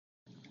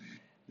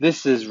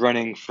This is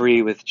Running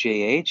Free with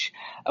JH.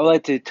 I would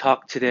like to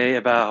talk today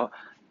about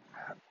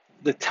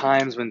the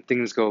times when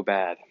things go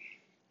bad.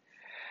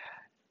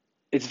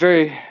 It's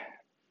very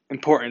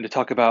important to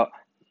talk about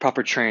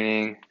proper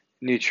training,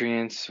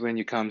 nutrients when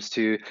it comes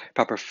to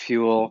proper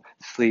fuel,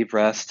 sleep,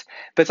 rest,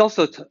 but it's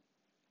also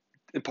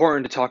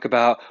important to talk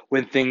about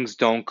when things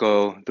don't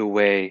go the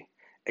way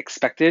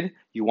expected,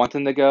 you want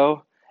them to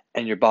go,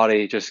 and your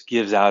body just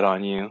gives out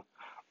on you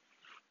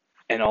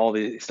and all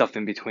the stuff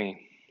in between.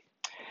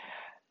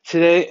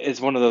 Today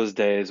is one of those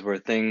days where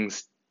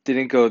things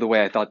didn't go the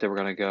way I thought they were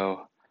going to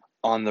go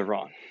on the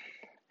run.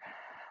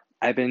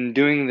 I've been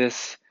doing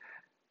this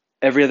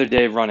every other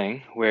day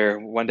running, where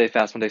one day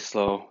fast, one day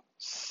slow,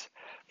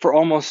 for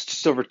almost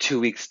just over 2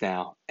 weeks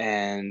now,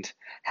 and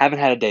haven't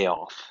had a day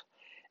off.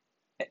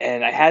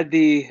 And I had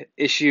the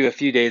issue a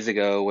few days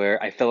ago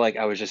where I felt like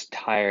I was just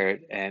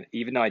tired, and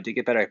even though I did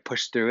get better, I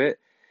pushed through it.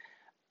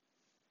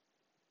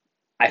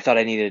 I thought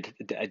I needed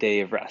a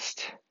day of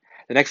rest.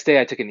 The next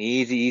day, I took an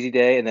easy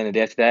day, and then the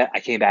day after that, I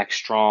came back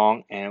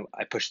strong and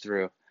I pushed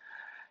through.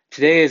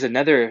 Today is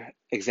another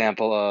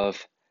example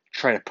of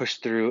trying to push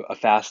through a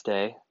fast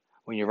day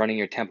when you're running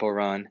your tempo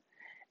run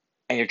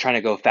and you're trying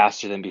to go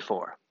faster than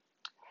before.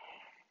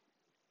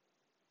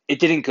 It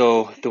didn't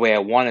go the way I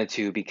wanted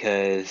to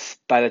because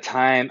by the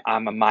time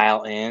I'm a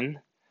mile in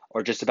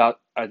or just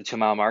about at the 2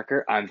 mile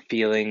marker, I'm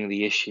feeling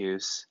the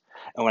issues.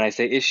 And when I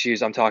say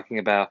issues, I'm talking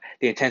about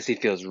the intensity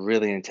feels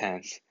really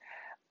intense.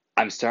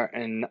 I'm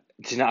starting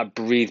to not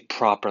breathe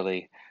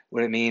properly.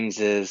 What it means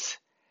is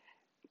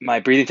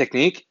my breathing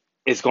technique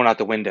is going out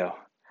the window.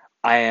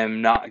 I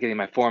am not getting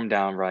my form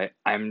down right.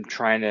 I'm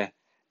trying to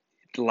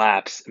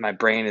laps. My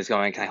brain is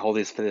going, can I hold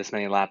these for this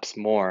many laps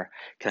more?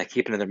 Can I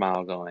keep another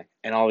mile going?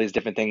 And all these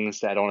different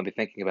things that I don't want to be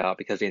thinking about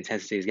because the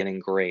intensity is getting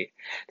great.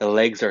 The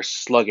legs are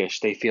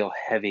sluggish. They feel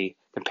heavy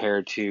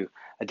compared to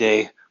a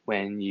day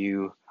when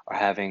you are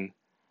having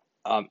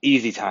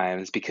easy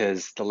times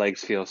because the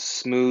legs feel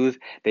smooth,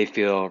 they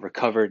feel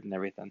recovered and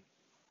everything.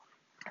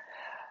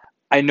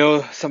 I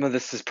know some of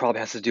this probably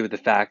has to do with the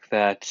fact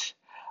that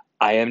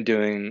I am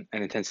doing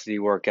an intensity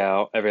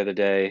workout every other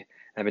day, and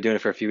I've been doing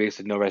it for a few weeks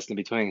with no rest in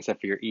between,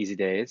 except for your easy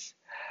days.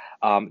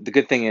 The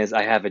good thing is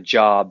I have a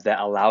job that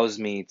allows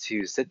me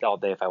to sit all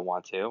day if I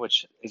want to,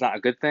 which is not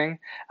a good thing.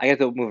 I get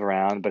to move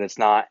around, but it's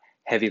not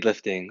heavy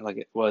lifting like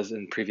it was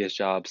in previous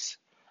jobs.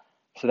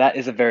 So that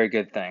is a very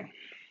good thing.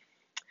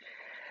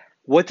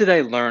 What did I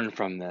learn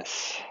from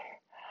this?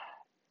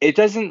 It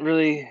doesn't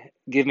really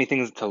give me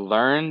things to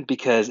learn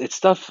because it's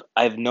stuff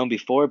I've known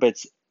before, but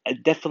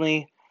it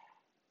definitely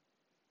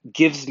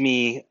gives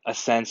me a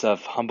sense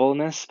of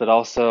humbleness, but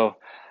also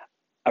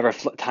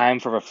time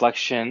for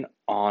reflection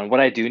on what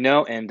I do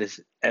know and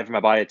for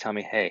my body to tell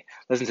me, hey,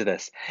 listen to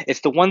this.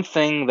 It's the one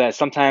thing that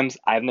sometimes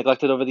I've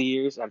neglected over the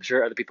years, I'm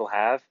sure other people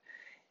have,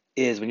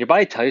 is when your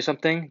body tells you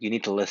something, you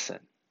need to listen.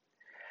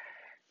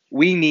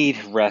 We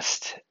need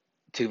rest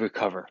to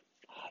recover.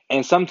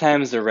 And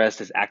sometimes the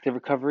rest is active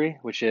recovery,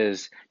 which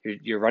is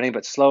you're running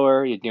but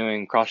slower, you're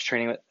doing cross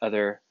training with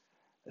other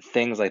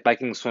things like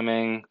biking,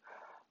 swimming,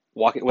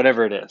 walking,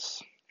 whatever it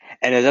is.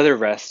 And there's other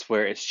rests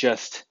where it's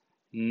just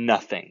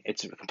nothing.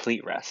 It's a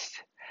complete rest.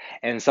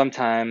 And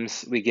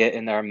sometimes we get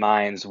in our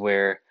minds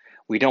where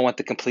we don't want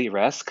the complete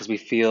rest because we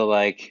feel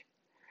like,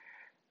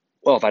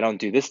 well, if I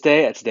don't do this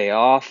day, it's a day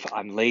off.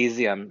 I'm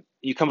lazy.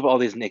 You come up with all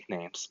these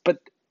nicknames. But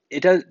it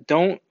does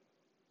don't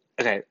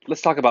okay,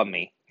 let's talk about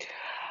me.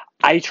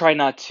 I try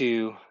not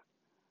to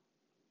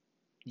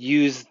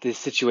use the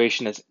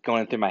situation that's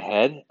going through my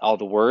head, all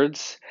the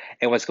words,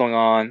 and what's going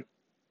on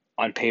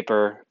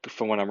paper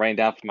from when I'm writing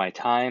down for my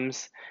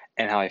times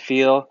and how I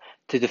feel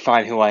to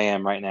define who I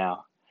am right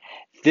now.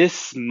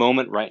 This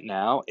moment right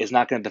now is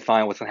not going to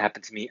define what's going to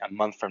happen to me a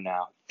month from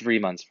now, 3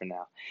 months from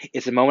now.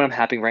 It's the moment I'm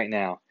having right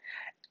now.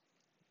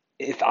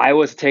 If I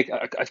was to take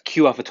a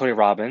cue off of Tony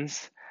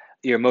Robbins,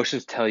 your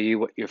emotions tell you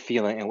what you're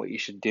feeling and what you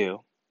should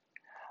do.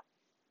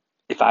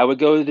 If I would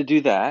go to do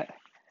that,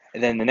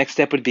 and then the next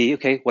step would be,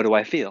 okay, what do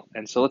I feel?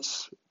 And so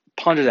let's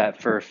ponder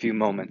that for a few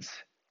moments.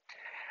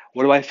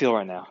 What do I feel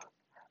right now?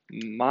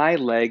 My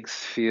legs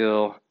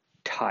feel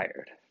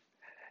tired.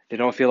 They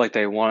don't feel like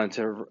they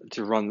wanted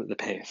to run the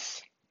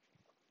pace.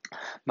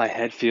 My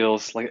head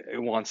feels like it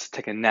wants to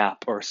take a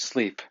nap or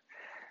sleep.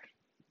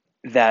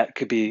 That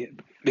could be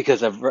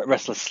because of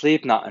restless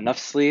sleep, not enough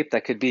sleep.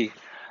 That could be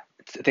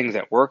things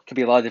at work, could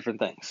be a lot of different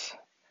things.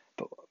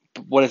 But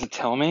what does it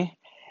tell me?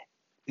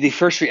 The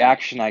first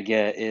reaction I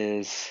get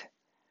is,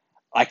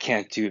 I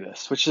can't do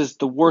this, which is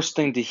the worst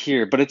thing to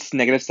hear, but it's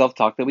negative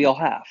self-talk that we all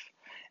have.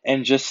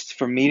 And just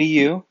from me to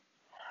you,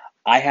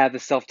 I have the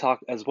self-talk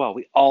as well.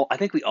 I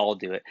think we all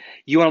do it.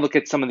 You want to look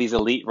at some of these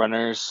elite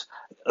runners,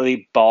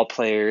 elite ball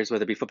players,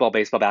 whether it be football,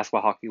 baseball,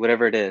 basketball, hockey,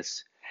 whatever it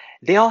is.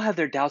 They all have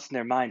their doubts in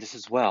their mind just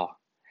as well.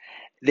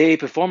 They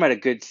perform at a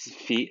good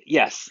feat.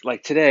 Yes,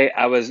 like today,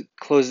 I was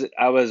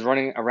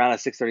running around a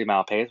 6:30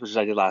 mile pace, which is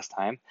I did last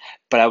time,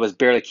 but I was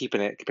barely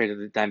keeping it compared to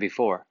the time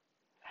before.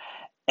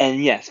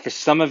 And yes, for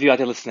some of you out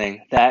there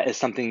listening, that is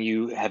something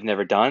you have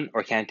never done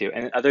or can't do.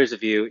 And others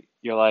of you,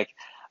 you're like,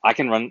 I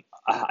can run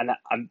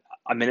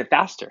a minute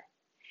faster.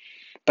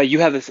 But you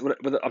have this, what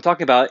I'm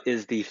talking about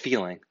is the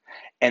feeling.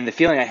 And the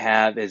feeling I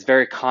have is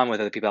very common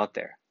with other people out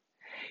there.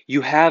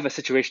 You have a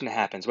situation that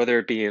happens, whether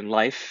it be in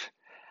life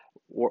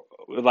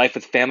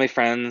with family,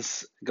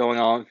 friends, going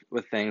on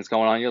with things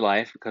going on in your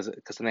life because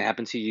something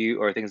happened to you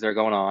or things that are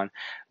going on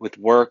with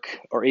work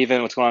or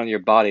even what's going on in your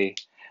body.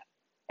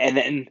 And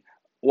then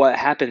what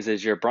happens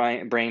is your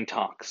brain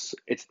talks.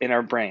 It's in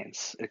our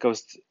brains. It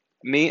goes to,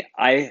 me,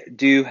 I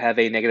do have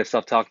a negative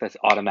self-talk that's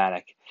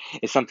automatic.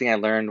 It's something I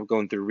learned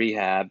going through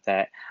rehab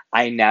that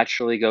I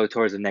naturally go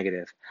towards the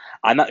negative.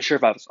 I'm not sure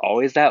if I was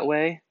always that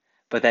way,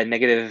 but that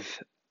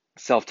negative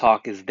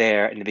self-talk is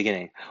there in the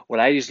beginning.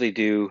 What I usually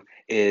do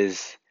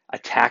is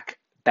attack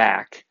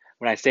back.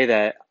 When I say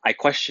that, I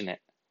question it.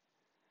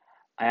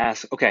 I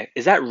ask, okay,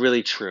 is that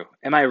really true?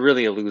 Am I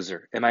really a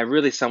loser? Am I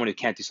really someone who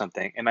can't do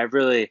something? Am I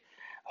really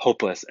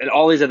hopeless? And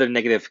all these other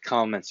negative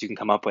comments you can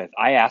come up with.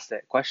 I ask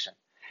that question.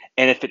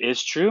 And if it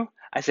is true,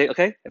 I say,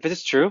 okay, if it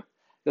is true,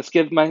 let's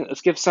give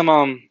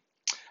some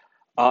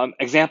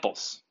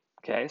examples.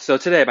 Okay, so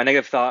today my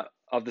negative thought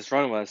of this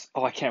run was,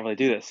 oh, I can't really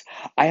do this.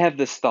 I have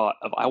this thought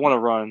of I want to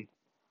run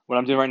what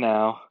I'm doing right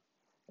now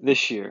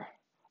this year.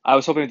 I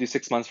was hoping to do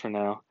 6 months from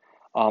now,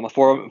 a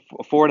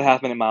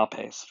 4.5 minute mile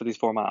pace for these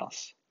 4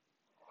 miles,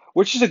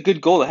 which is a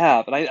good goal to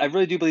have. And I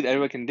really do believe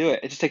everyone can do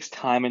it. It just takes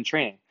time and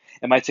training.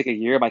 It might take a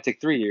year, it might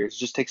take 3 years. It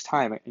just takes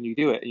time, and you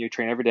do it. And you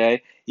train every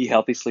day, eat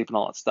healthy, sleep, and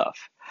all that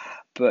stuff.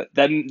 But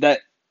that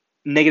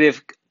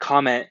negative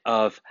comment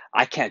of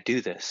I can't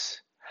do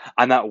this,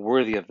 I'm not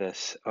worthy of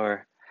this,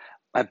 or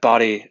my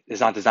body is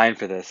not designed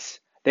for this.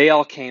 They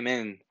all came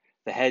in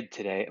the head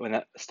today when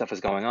that stuff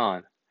was going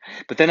on.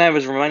 But then I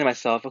was reminding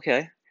myself,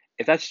 okay,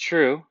 if that's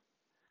true,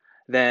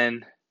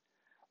 then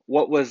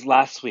what was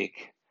last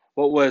week?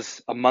 What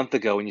was a month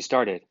ago when you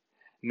started?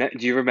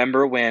 Do you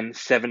remember when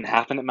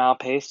 7.5 minute mile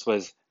pace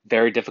was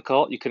very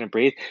difficult? You couldn't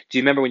breathe. Do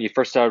you remember when you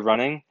first started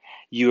running?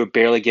 You were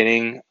barely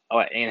getting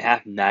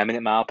 8.5, 9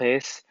 minute mile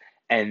pace,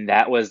 and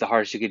that was the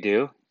hardest you could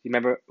do. You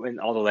remember when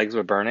all the legs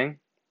were burning?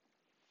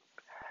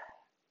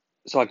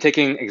 So I'm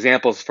taking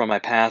examples from my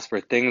past where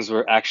things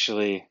were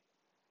actually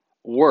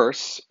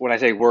worse. When I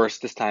say worse,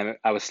 this time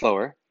I was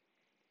slower,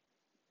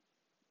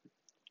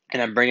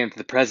 and I'm bringing it to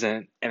the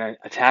present and I'm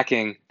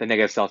attacking the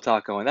negative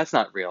self-talk, going, "That's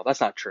not real.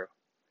 That's not true."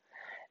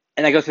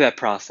 And I go through that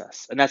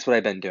process, and that's what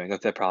I've been doing. Go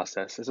through that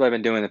process. That's what I've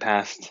been doing the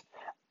past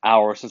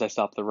hour since I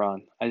stopped the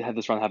run. I had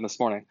this run happen this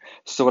morning.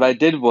 So what I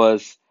did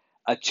was,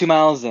 at 2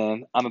 miles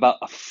in, I'm about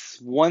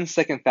 1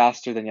 second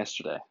faster than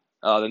yesterday,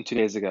 than 2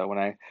 days ago when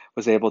I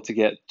was able to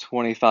get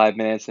 25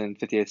 minutes and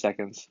 58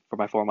 seconds for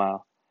my 4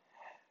 mile.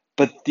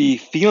 But the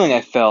feeling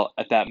I felt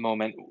at that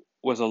moment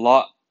was a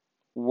lot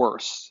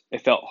worse.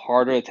 It felt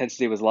harder. The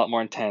intensity was a lot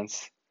more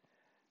intense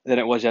than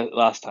it was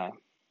last time.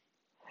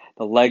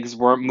 The legs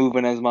weren't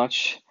moving as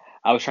much.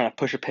 I was trying to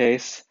push a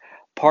pace.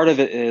 Part of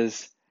it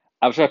is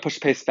I was trying to push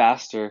the pace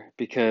faster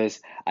because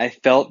I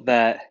felt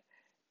that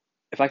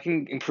if I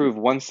can improve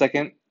 1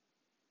 second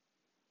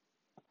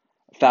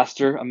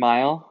faster a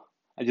mile,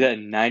 I do that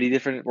in 90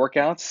 different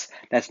workouts,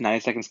 that's 90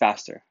 seconds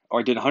faster.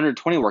 Or I did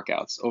 120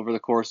 workouts over the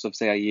course of,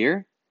 say, a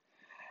year.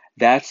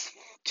 That's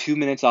 2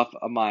 minutes off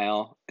a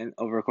mile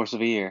over the course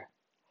of a year.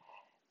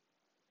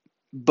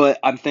 But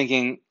I'm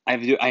thinking I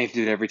have to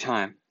do it every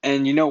time.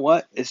 And you know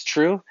what? It's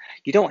true.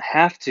 You don't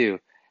have to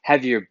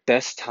have your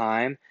best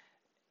time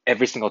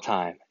every single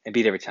time and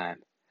beat every time.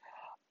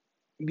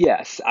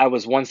 Yes, I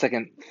was 1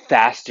 second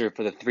faster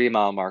for the 3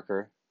 mile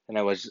marker than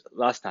I was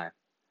last time.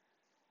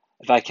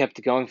 If I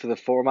kept going for the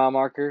 4 mile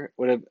marker,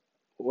 would have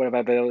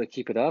I been able to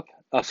keep it up?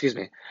 Oh, excuse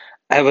me.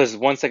 I was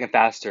 1 second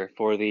faster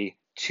for the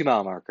 2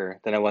 mile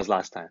marker than I was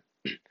last time.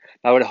 If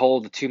I would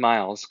hold the 2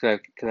 miles, could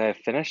I have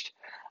finished?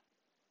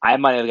 I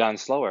might have gotten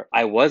slower.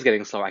 I was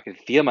getting slower. I could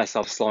feel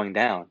myself slowing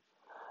down.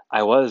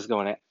 I was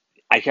going.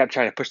 I kept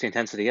trying to push the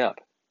intensity up.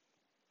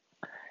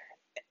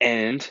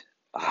 And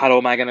how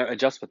am I going to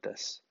adjust with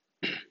this?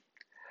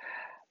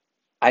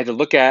 I had to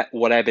look at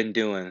what I've been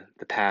doing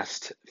the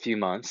past few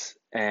months,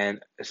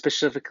 and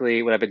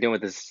specifically what I've been doing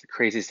with this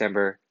crazy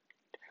December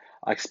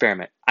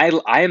experiment. I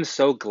am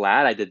so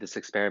glad I did this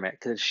experiment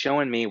because it's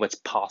showing me what's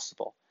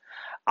possible.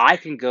 I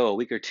can go a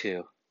week or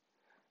two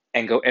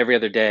and go every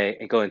other day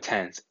and go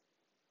intense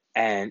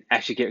and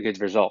actually get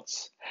good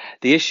results.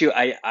 The issue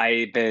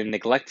I've been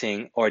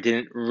neglecting or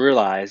didn't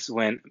realize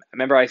when,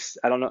 remember, I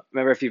don't know,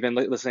 remember if you've been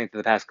listening to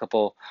the past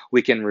couple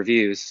weekend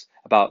reviews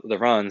about the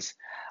runs,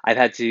 I've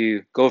had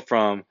to go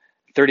from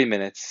 30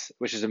 minutes,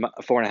 which is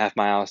 4.5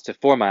 miles, to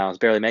 4 miles,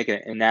 barely making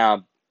it, and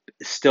now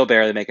still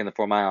barely making the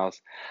 4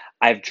 miles.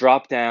 I've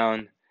dropped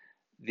down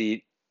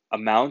the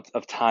amount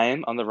of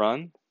time on the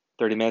run,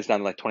 30 minutes down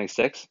to like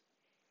 26,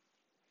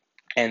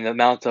 and the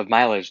amount of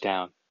mileage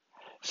down.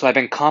 So I've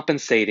been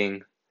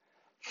compensating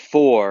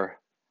for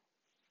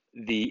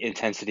the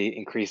intensity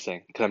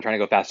increasing because I'm trying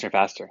to go faster and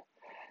faster.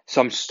 So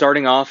I'm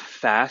starting off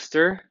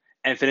faster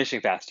and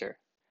finishing faster.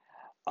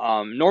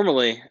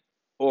 Normally,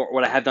 or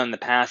what I have done in the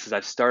past is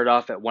I've started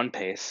off at one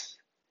pace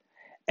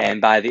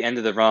And by the end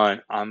of the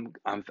run, I'm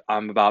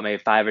about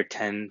maybe 5 or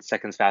 10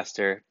 seconds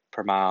faster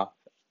per mile,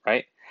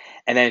 right?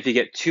 And then if you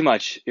get too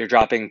much, you're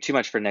dropping too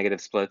much for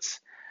negative splits.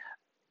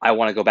 I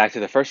want to go back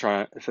to the first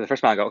run for the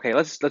first mile. I go, okay,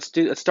 let's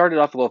start it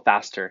off a little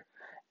faster,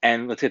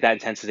 and let's get that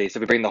intensity. So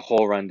we bring the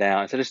whole run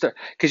down. So just start,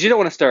 because you don't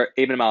want to start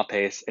 8 minute mile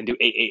pace and do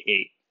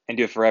 8 and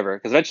do it forever,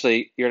 because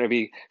eventually you're going to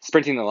be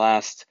sprinting the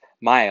last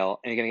mile,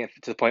 and you're going to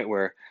get to the point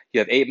where you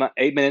have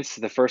 8 minutes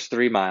to the first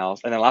 3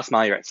 miles, and then the last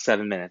mile you're at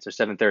 7 minutes or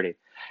 7:30.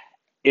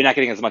 You're not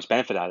getting as much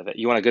benefit out of it.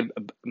 You want a good,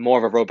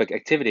 more of aerobic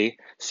activity,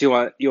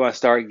 so you want to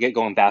start get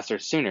going faster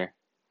sooner,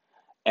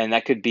 and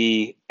that could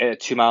be a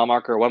 2 mile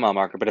marker or 1 mile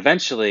marker. But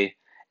eventually,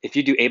 if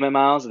you do 8 minute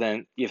miles and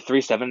then you have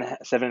three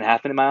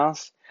 7.5 minute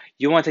miles,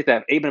 you want to take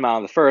that 8 minute mile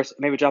in the first,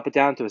 maybe drop it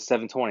down to a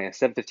 7:20, a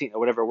 7:15, or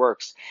whatever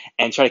works,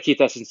 and try to keep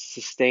that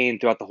sustained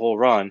throughout the whole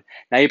run.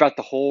 Now you brought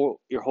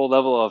your whole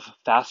level of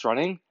fast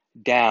running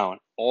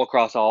down all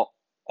across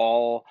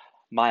all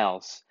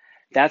miles.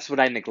 That's what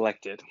I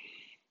neglected.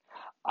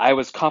 I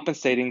was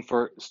compensating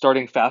for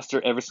starting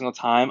faster every single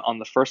time on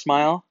the first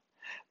mile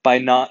by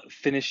not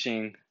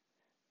finishing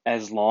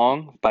as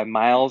long by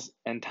miles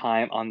and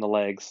time on the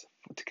legs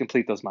to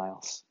complete those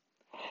miles.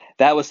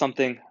 That was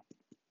something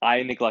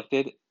I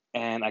neglected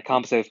and I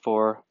compensated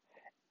for,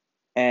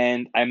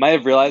 and I might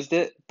have realized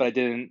it, but I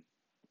didn't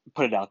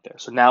put it out there.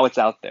 So now it's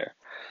out there.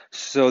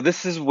 So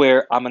this is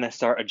where I'm going to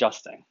start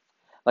adjusting.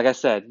 Like I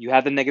said, you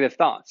have the negative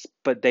thoughts,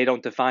 but they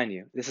don't define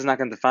you. This is not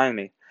going to define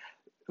me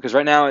because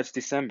right now it's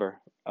December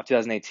of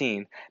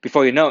 2018.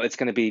 Before you know it, it's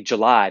going to be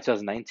July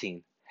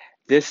 2019.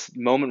 This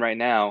moment right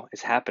now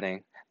is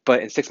happening,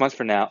 but in 6 months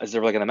from now, is it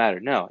really going to matter?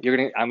 No, you're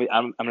going to. I'm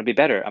going to be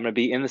better. I'm going to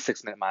be in the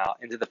 6 minute mile,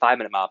 into the 5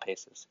 minute mile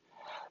paces,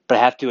 but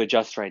I have to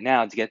adjust right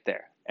now to get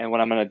there. And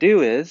what I'm going to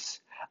do is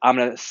I'm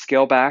going to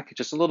scale back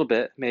just a little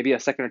bit, maybe a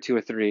second or two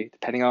or three,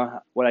 depending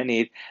on what I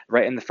need,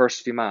 right in the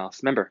first few miles.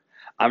 Remember,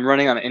 I'm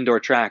running on an indoor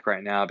track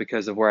right now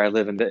because of where I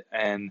live in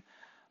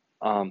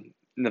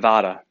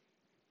Nevada.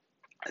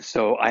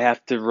 So I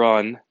have to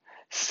run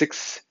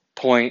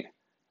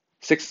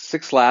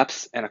 6.66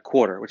 laps and a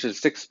quarter, which is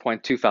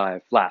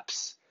 6.25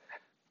 laps.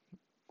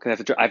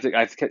 Because I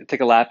have to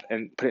take a lap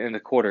and put it in the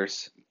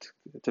quarters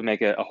to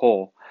make it a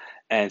whole,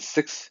 and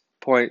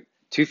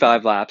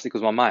 6.25 laps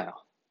equals 1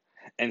 mile.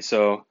 And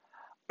so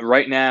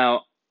right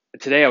now,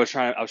 today I was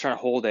trying to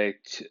hold a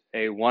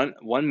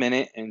 1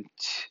 minute and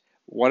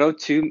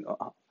 102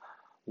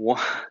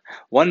 one,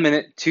 1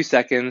 minute 2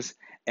 seconds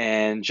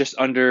and just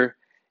under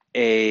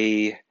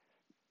a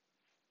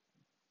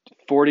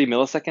 40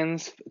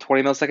 milliseconds,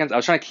 20 milliseconds. I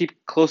was trying to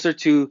keep closer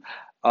to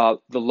the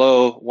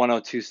low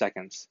 102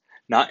 seconds,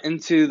 not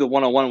into the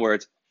 101 where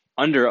it's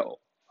under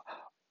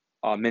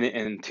a minute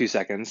and 2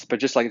 seconds, but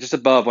just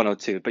above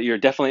 102. But you're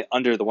definitely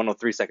under the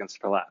 103 seconds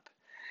per lap.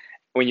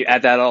 When you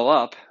add that all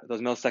up,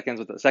 those milliseconds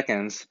with the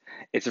seconds,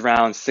 it's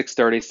around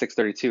 6:30,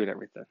 6:32 and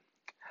everything.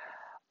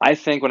 I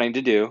think what I need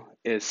to do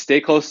is stay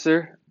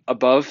closer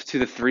above to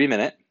the 3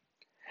 minute,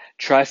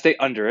 try to stay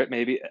under it,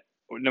 maybe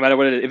no matter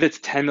what it is. If it's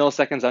 10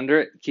 milliseconds under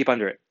it, keep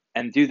under it.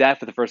 And do that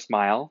for the first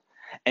mile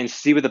and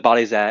see where the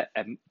body's at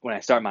when I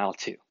start mile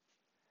two.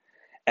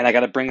 And I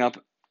got to bring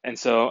up, and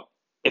so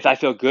if I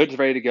feel good,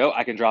 ready to go,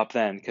 I can drop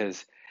then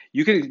because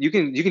you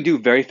can do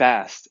very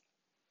fast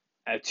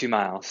at 2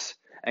 miles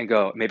and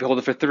go, maybe hold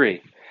it for three.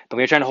 But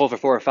when you're trying to hold for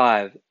 4 or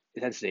 5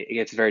 intensity, it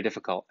gets very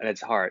difficult and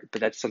it's hard, but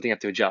that's something you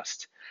have to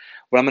adjust.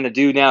 What I'm going to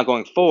do now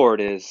going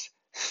forward is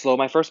slow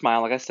my first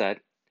mile, like I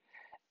said,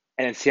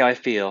 and then see how I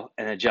feel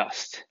and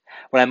adjust.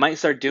 What I might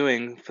start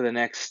doing for the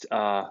next,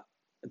 to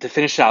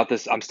finish out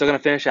this, I'm still going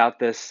to finish out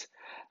this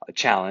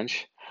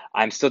challenge.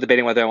 I'm still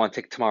debating whether I want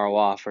to take tomorrow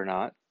off or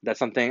not. That's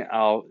something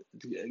I'll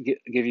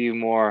give you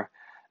more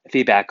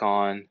feedback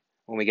on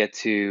when we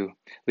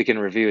can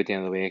review at the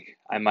end of the week.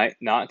 I might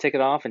not take it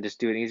off and just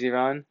do an easy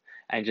run.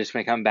 And just when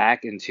I come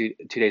back in 2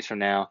 days from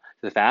now to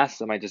the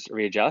fast, I might just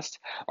readjust,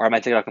 or I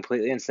might take it off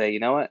completely and say, you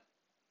know what,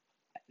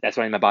 that's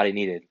what my body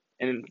needed,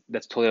 and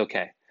that's totally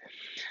okay.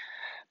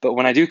 But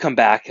when I do come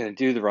back and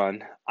do the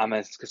run, I'm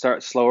gonna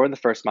start slower in the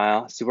first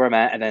mile, see where I'm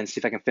at, and then see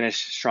if I can finish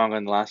stronger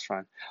in the last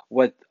run.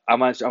 What I'm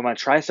gonna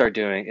try to start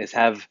doing is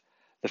have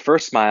the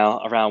first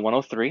mile around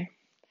 103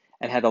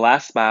 and have the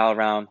last mile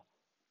around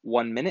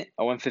 1 minute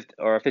or 150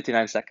 or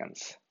 59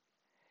 seconds.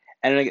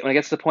 And when it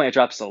gets to the point, it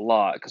drops a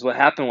lot. Because what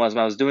happened was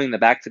when I was doing the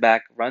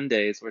back-to-back run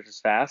days, which is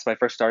fast, when I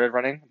first started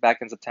running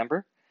back in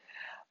September,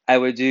 I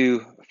would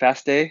do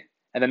fast day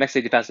and the next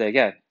day do fast day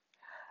again.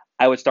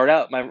 I would start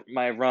out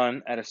my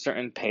run at a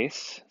certain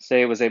pace,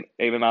 say it was a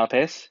 8 mile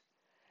pace,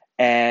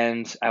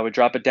 and I would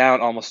drop it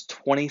down almost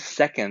 20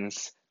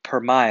 seconds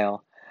per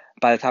mile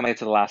by the time I get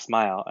to the last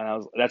mile.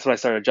 And that's when I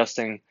started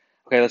adjusting.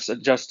 Okay, let's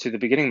adjust to the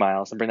beginning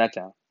miles and bring that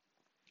down.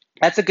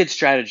 That's a good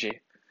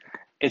strategy.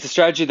 It's a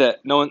strategy that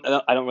no one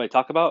I don't really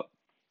talk about,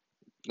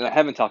 that I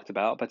haven't talked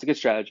about, but it's a good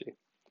strategy.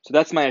 So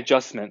that's my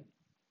adjustment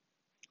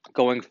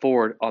going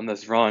forward on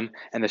this run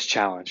and this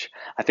challenge.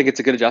 I think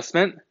it's a good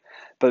adjustment,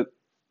 but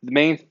the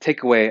main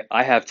takeaway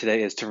I have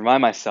today is to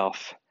remind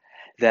myself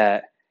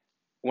that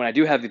when I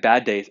do have the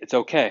bad days, it's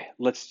okay.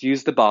 Let's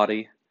use the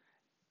body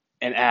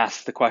and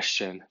ask the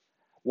question,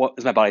 what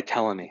is my body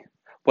telling me?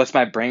 What's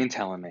my brain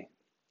telling me?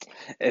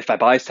 If my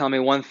body's telling me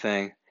one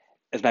thing,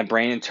 is my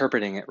brain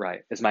interpreting it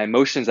right? Is my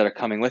emotions that are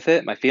coming with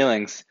it, my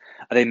feelings,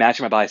 are they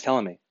matching my body's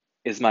telling me?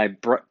 Is my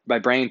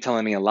brain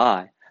telling me a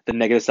lie? The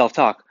negative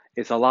self-talk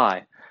is a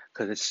lie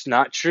because it's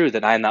not true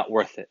that I am not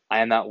worth it. I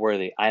am not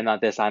worthy. I am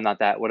not this. I am not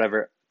that.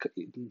 Whatever.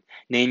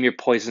 Name your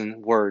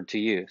poison word to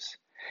use.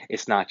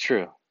 It's not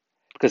true.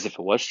 Because if it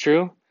was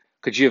true,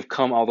 could you have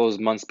come all those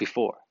months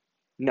before?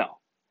 No,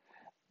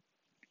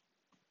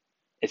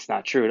 it's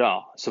not true at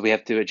all. So we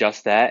have to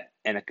adjust that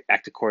and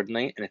act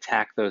accordingly and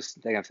attack those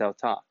negative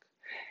self-talk.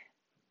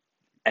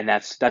 And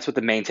that's what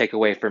the main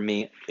takeaway for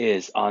me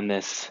is on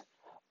this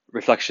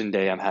reflection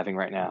day I'm having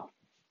right now.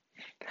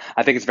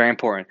 I think it's very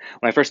important.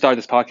 When I first started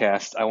this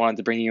podcast, I wanted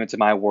to bring you into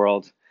my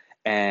world,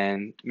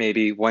 and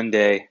maybe one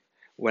day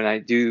when I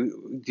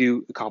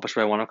do accomplish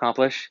what I want to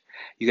accomplish,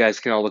 you guys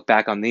can all look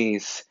back on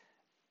these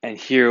and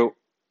hear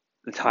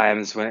the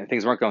times when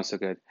things weren't going so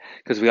good.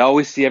 Because we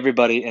always see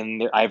everybody in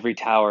their ivory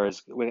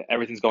towers when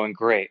everything's going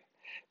great,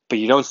 but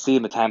you don't see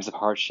them in times of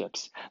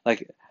hardships.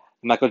 Like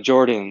Michael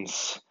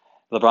Jordan's,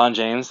 LeBron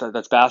James,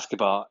 that's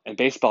basketball. In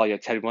baseball, you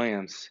had Ted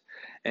Williams.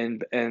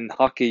 And in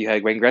hockey, you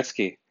had Wayne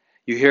Gretzky.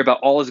 You hear about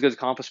all his good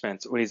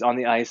accomplishments when he's on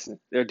the ice.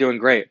 They're doing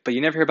great, but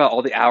you never hear about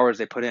all the hours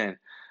they put in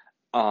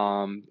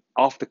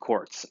off the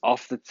courts,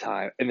 off the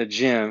time, in the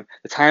gym,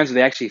 the times where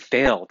they actually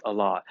failed a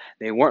lot.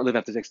 They weren't living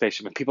up to the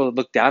expectation, but people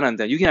look down on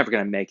them. You're never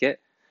going to make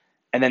it.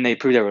 And then they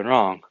proved everyone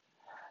wrong.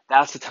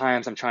 That's the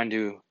times I'm trying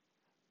to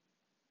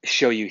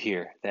show you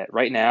here that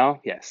right now,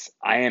 yes,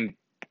 I am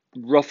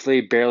roughly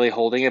barely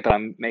holding it, but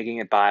I'm making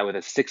it by with a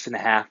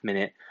 6.5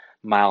 minute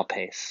mile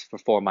pace for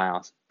 4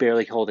 miles,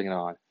 barely holding it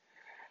on.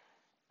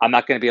 I'm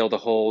not going to be able to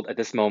hold at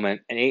this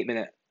moment an 8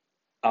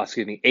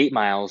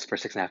 miles for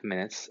 6.5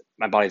 minutes.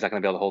 My body's not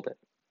going to be able to hold it.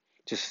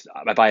 Just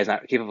my body's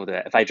not capable of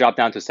that. If I drop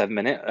down to a 7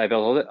 minute, I'd be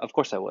able to hold it. Of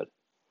course I would,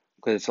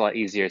 because it's a lot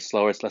easier, it's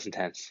slower, it's less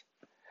intense.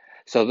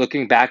 So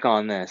looking back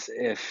on this,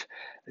 if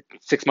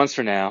 6 months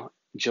from now,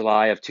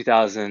 July of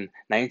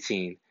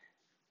 2019,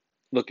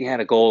 looking at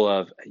a goal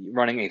of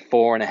running a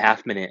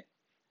 4.5 minute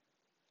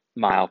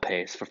mile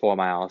pace for 4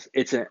 miles,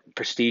 it's a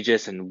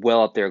prestigious and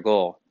well up there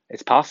goal.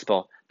 It's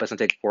possible, but it's gonna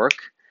take work.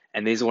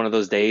 And these are one of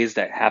those days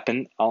that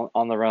happen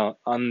on the run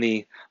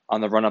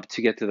up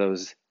to get to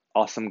those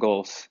awesome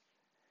goals.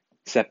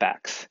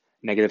 Setbacks,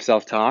 negative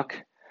self-talk,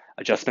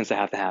 adjustments that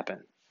have to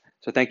happen.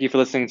 So thank you for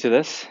listening to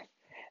this,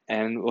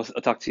 and I'll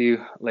talk to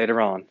you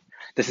later on.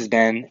 This has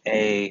been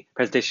a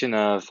presentation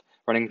of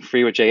Running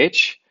Free with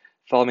JH.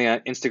 Follow me on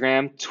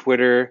Instagram,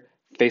 Twitter,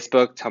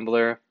 Facebook,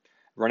 Tumblr,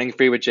 Running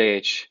Free with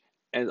JH.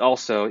 And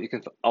also, you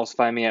can also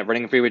find me at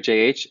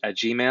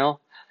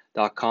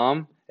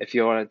runningfreewithjh@gmail.com if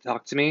you want to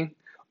talk to me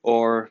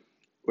or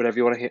whatever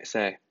you want to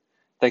say.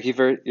 Thank you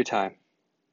for your time.